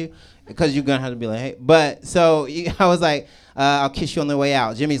upstage you, because you're going to have to be like, hey. But, so I was like, I'll kiss you on the way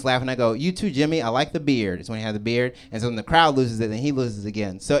out. Jimmy's laughing. I go, you too, Jimmy. I like the beard. It's when he had the beard. And so when the crowd loses it, then he loses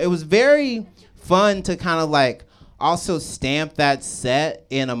again. So it was very fun to kind of like also stamp that set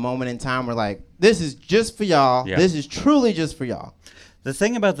in a moment in time where like, this is just for y'all. Yeah. This is truly just for y'all. The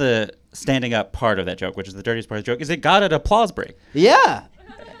thing about the standing up part of that joke, which is the dirtiest part of the joke, is it got an applause break. Yeah.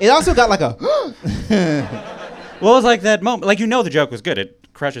 It also got like a... Well, it was like that moment. Like, the joke was good. It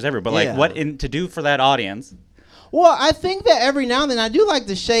crushes everyone. But like, what to do for that audience... Well, I think that every now and then I do like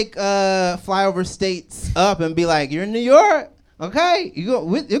to shake flyover states up and be like, you're in New York, okay? You're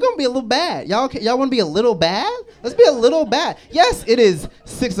going to be a little bad. Y'all want to be a little bad? Let's be a little bad. Yes, it is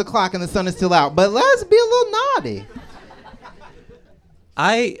 6 o'clock and the sun is still out, but let's be a little naughty.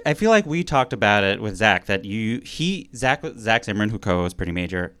 I feel like we talked about it with Zach that Zach Zimmerman, who co-hosts Pretty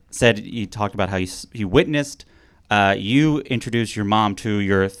Major, said he talked about how he witnessed you introduce your mom to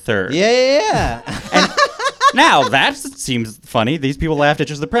your third. Yeah. And now that seems funny. These people laughed at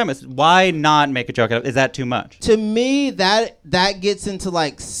just the premise. Why not make a joke out of it? Is that too much? To me, that gets into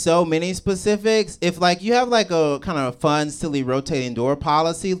like so many specifics. If like you have like a kind of fun, silly rotating door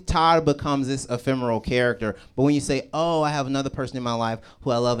policy, Todd becomes this ephemeral character. But when you say, "Oh, I have another person in my life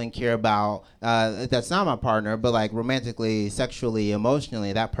who I love and care about," that's not my partner, but like romantically, sexually,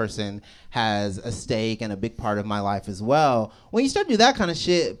 emotionally, that person has a stake and a big part of my life as well. When you start to do that kind of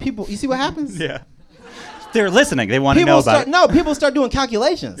shit, people, you see what happens? Yeah. They're listening. They want to know about it. No, people start doing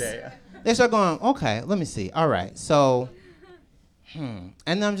calculations. Yeah. They start going, okay, let me see. All right, so, and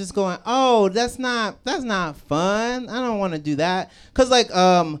I'm just going, oh, that's not fun. I don't want to do that. Because, like,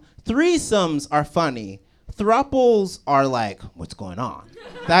 threesomes are funny. Thruples are like, what's going on?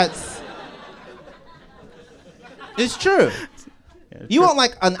 It's true. Yeah, You want,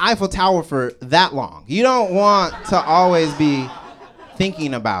 like, an Eiffel Tower for that long. You don't want to always be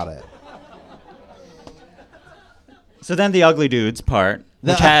thinking about it. So then the ugly dudes part,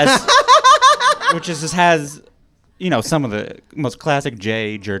 which has, you know, some of the most classic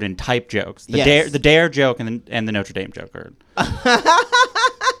Jurden type jokes. The dare joke and the Notre Dame joke.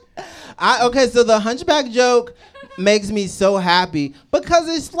 Okay, so the Hunchback joke makes me so happy because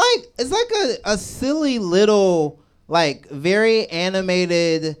it's like a silly little, like, very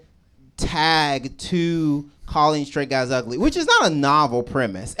animated tag to calling straight guys ugly, which is not a novel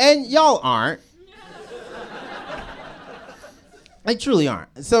premise, and y'all aren't. They truly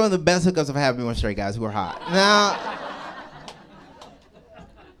aren't. Some of the best hookups I've had been with straight guys who are hot. Now,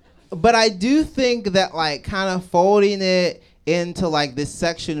 but I do think that, like, kind of folding it into, like, this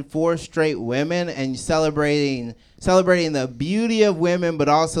section for straight women and celebrating the beauty of women, but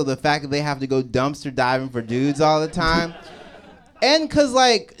also the fact that they have to go dumpster diving for dudes all the time. And because,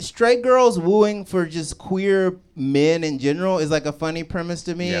 like, straight girls wooing for just queer men in general is, like, a funny premise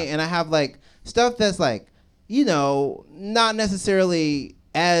to me. Yeah. And I have, like, stuff that's, like, you know, not necessarily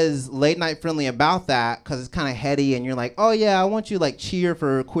as late night friendly about that because it's kind of heady and you're like, oh yeah, I want you to like cheer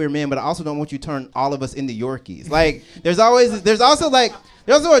for queer men, but I also don't want you to turn all of us into Yorkies. Like there's also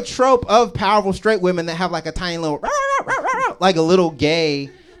a trope of powerful straight women that have like a tiny little like a little gay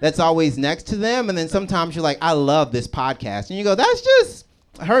that's always next to them, and then sometimes you're like, I love this podcast, and you go, that's just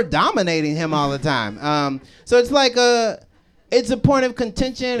her dominating him all the time. So it's like it's a point of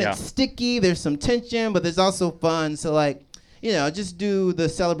contention. Yeah. It's sticky. There's some tension, but there's also fun. So, like, you know, just do the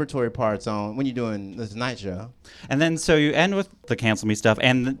celebratory parts on when you're doing this night show. And then so you end with the cancel me stuff,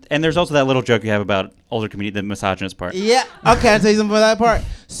 and there's also that little joke you have about older comedian, the misogynist part. Yeah. Okay, I'll tell you something about that part.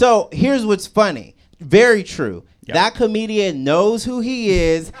 So here's what's funny. Very true. Yep. That comedian knows who he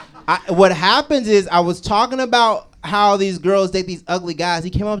is. What happens is I was talking about how these girls date these ugly guys.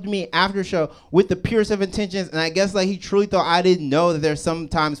 He came up to me after the show with the purest of intentions, and I guess like he truly thought I didn't know that there's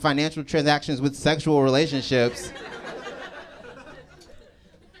sometimes financial transactions with sexual relationships.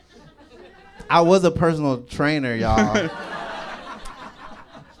 I was a personal trainer, y'all.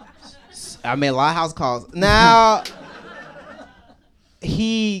 I made a lot of house calls. Now,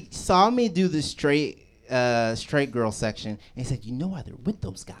 he saw me do the straight girl section, and he said, you know why they're with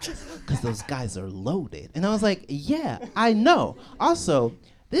those guys? Because those guys are loaded. And I was like, yeah, I know. Also,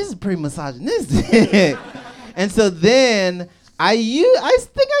 this is pretty misogynistic. And so then I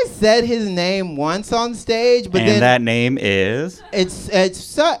think I said his name once on stage, but then that name is it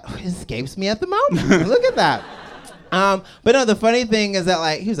escapes me at the moment. Look at that. But no, the funny thing is that,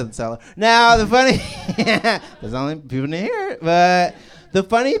 like, he was at the cellar. Now the funny there's only people didn't hear it, but the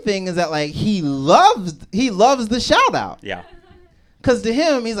funny thing is that, like, he loves the shout out. Yeah. Cause to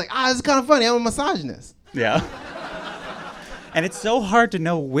him, he's like, it's kind of funny. I'm a misogynist. Yeah. And it's so hard to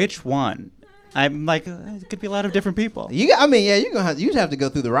know which one. I'm like, it could be a lot of different people. You'd have to go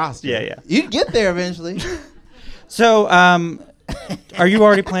through the roster. Yeah. You'd get there eventually. So, are you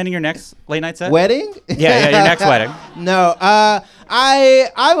already planning your next late night set? Wedding? Yeah, your next wedding. No,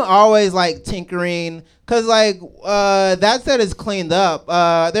 I'm always like tinkering. Cause like that set is cleaned up.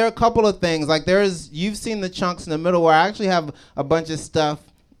 There are a couple of things. Like you've seen the chunks in the middle where I actually have a bunch of stuff.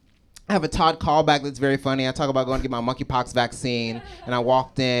 I have a Todd callback that's very funny. I talk about going to get my monkeypox vaccine, and I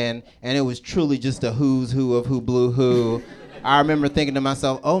walked in, and it was truly just a who's who of who blew who. I remember thinking to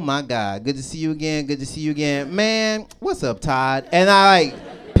myself, oh my God, good to see you again, good to see you again. Man, what's up, Todd? And I like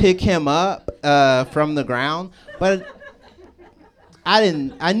pick him up from the ground, but I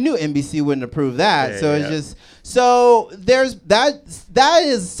knew NBC wouldn't approve that. Yeah, so yeah. it's just, so there's that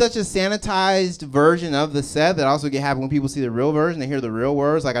is such a sanitized version of the set that also get happy when people see the real version. They hear the real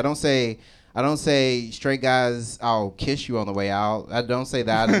words. Like I don't say straight guys, I'll kiss you on the way out. I don't say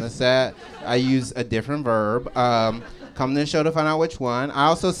that in the set. I use a different verb. Come to the show to find out which one. I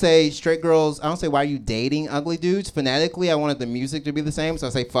also say straight girls, I don't say why are you dating ugly dudes. Phonetically, I wanted the music to be the same, so I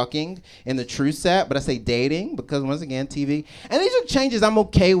say fucking in the true set, but I say dating because, once again, TV. And these are changes I'm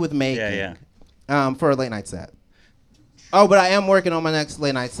okay with making for a late night set. Oh, but I am working on my next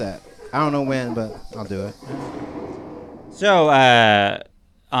late night set. I don't know when, but I'll do it. So,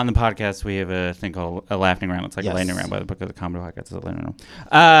 on the podcast, we have a thing called a laughing round. It's like a lightning round, but because the comedy podcast is a lightning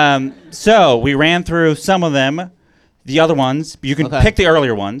round. So we ran through some of them. The other ones, you can pick the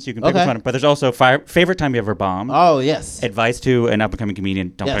earlier ones. You can pick which one, but there's also favorite time you ever bombed. Oh, yes. Advice to an up-and-coming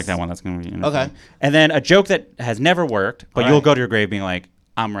comedian. Don't pick that one. That's going to be okay. And then a joke that has never worked, but you'll go to your grave being like,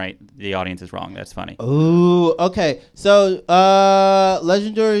 I'm right. The audience is wrong. That's funny. Ooh, okay. So,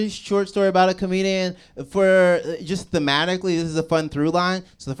 legendary short story about a comedian. For just thematically, this is a fun through line.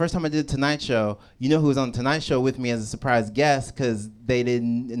 So the first time I did Tonight Show, you know who was on the Tonight Show with me as a surprise guest because they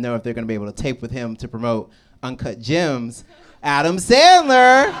didn't know if they're going to be able to tape with him to promote Uncut Gems. Adam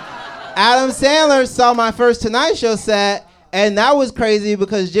Sandler. Adam Sandler saw my first Tonight Show set. And that was crazy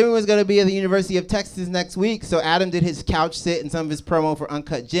because Jimmy was going to be at the University of Texas next week. So Adam did his couch sit and some of his promo for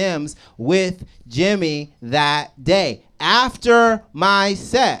Uncut Gems with Jimmy that day after my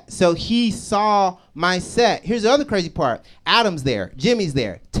set. So he saw my set. Here's the other crazy part. Adam's there. Jimmy's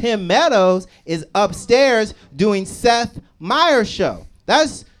there. Tim Meadows is upstairs doing Seth Meyers' show.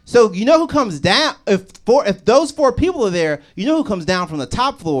 So you know who comes down? If those four people are there, you know who comes down from the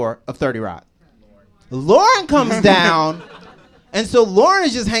top floor of 30 Rock? Lauren comes down. And so Lauren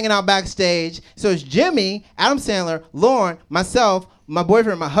is just hanging out backstage. So it's Jimmy, Adam Sandler, Lauren, myself, my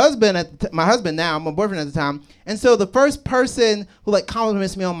boyfriend, my husband now, my boyfriend at the time. And so the first person who like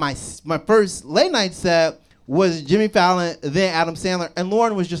complimented me on my first late night set was Jimmy Fallon, then Adam Sandler, and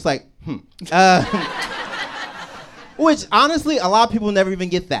Lauren was just like, which honestly, a lot of people never even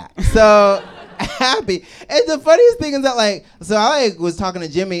get that. So happy. And the funniest thing is that so I was talking to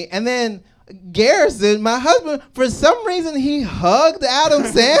Jimmy, and then Garrison, my husband, for some reason he hugged Adam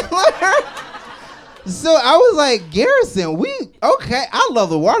Sandler. So I was like, Garrison, I love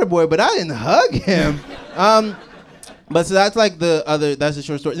the Water Boy, but I didn't hug him. But so that's that's the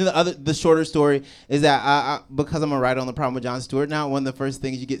short story. Then the shorter story is that I because I'm a writer on The Problem with Jon Stewart now, one of the first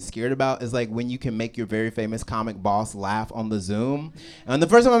things you get scared about is like when you can make your very famous comic boss laugh on the Zoom. And the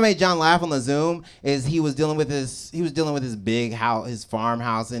first time I made John laugh on the Zoom is he was dealing with his big house, his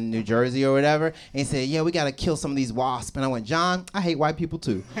farmhouse in New Jersey or whatever. And he said, "Yeah, we gotta kill some of these wasps." And I went, "John, I hate white people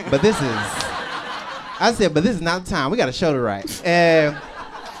too, but this is not the time. We got a show to write." And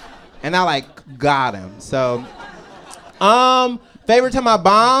I got him. So. Favorite time I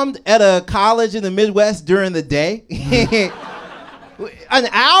bombed at a college in the Midwest during the day. An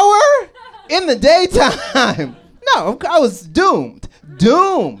hour in the daytime. No, I was doomed.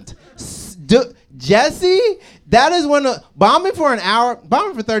 Jesse, that is when bombing for an hour,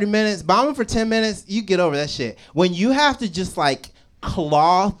 bombing for 30 minutes, bombing for 10 minutes, you get over that shit. When you have to just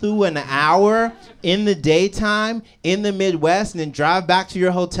claw through an hour in the daytime in the Midwest and then drive back to your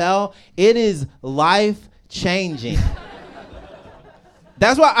hotel, it is life-changing.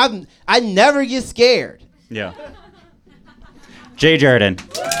 That's why I never get scared. Yeah. Jay Jurden.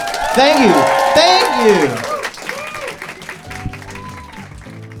 Thank you.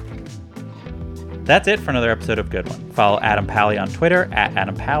 That's it for another episode of Good One. Follow Adam Pally on Twitter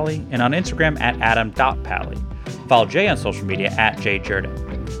 @AdamPally and on Instagram @Adam.Pally. Follow Jay on social media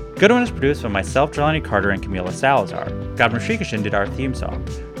 @JJurden. Good One is produced by myself, Jelani Carter, and Camila Salazar. Gavin Shrikishan did our theme song.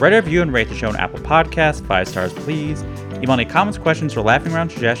 Write a review and rate the show on Apple Podcasts, 5 stars please. Email any comments, questions, or laughing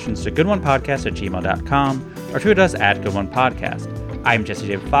around suggestions to goodonepodcast@gmail.com or tweet us @goodonepodcast. I'm Jesse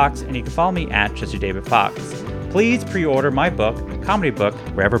David Fox, and you can follow me @Jesse David Fox. Please pre-order my book, Comedy Book,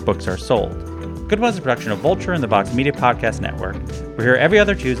 wherever books are sold. Good One is a production of Vulture and the Vox Media Podcast Network. We're here every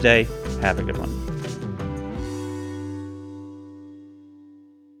other Tuesday. Have a good one.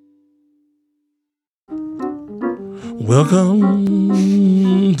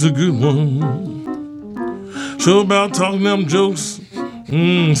 Welcome to Good One. Show about talking them jokes,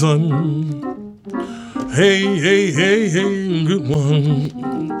 son. Hey, Good One.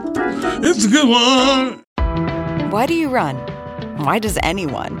 It's a good one. Why do you run? Why does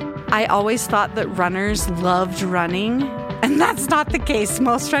anyone? I always thought that runners loved running, and that's not the case.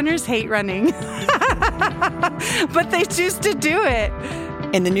 Most runners hate running, but they choose to do it.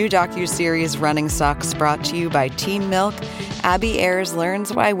 In the new docuseries Running Sucks, brought to you by Team Milk, Abby Ayers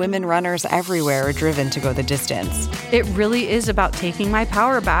learns why women runners everywhere are driven to go the distance. It really is about taking my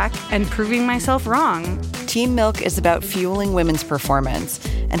power back and proving myself wrong. Team Milk is about fueling women's performance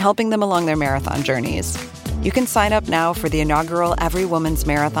and helping them along their marathon journeys. You can sign up now for the inaugural Every Woman's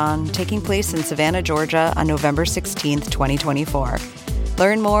Marathon taking place in Savannah, Georgia on November 16th, 2024.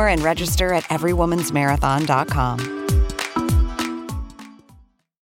 Learn more and register at everywomansmarathon.com.